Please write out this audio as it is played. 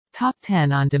Top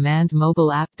 10 On-Demand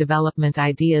Mobile App Development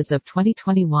Ideas of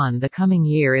 2021. The coming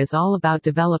year is all about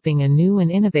developing a new and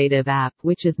innovative app,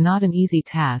 which is not an easy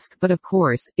task, but of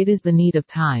course, it is the need of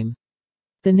time.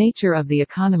 The nature of the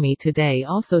economy today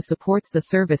also supports the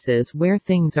services where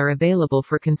things are available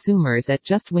for consumers at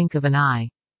just wink of an eye.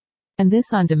 And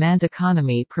this on-demand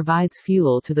economy provides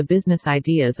fuel to the business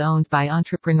ideas owned by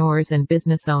entrepreneurs and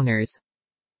business owners.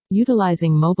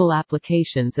 Utilizing mobile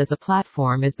applications as a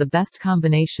platform is the best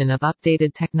combination of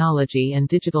updated technology and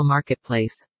digital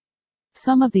marketplace.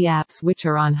 Some of the apps which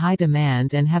are on high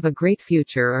demand and have a great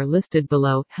future are listed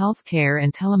below: healthcare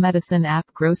and telemedicine app,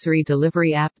 grocery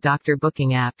delivery app, doctor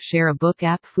booking app, share a book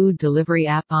app, food delivery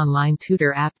app, online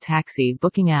tutor app, taxi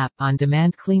booking app,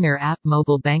 on-demand cleaner app,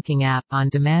 mobile banking app,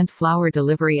 on-demand flower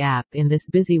delivery app. In this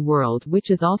busy world,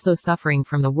 which is also suffering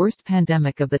from the worst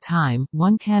pandemic of the time,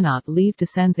 one cannot leave to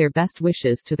send their best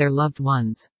wishes to their loved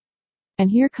ones. And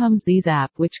here comes these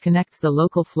app, which connects the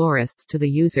local florists to the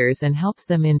users and helps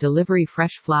them in delivery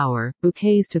fresh flower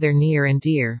bouquets to their near and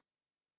dear.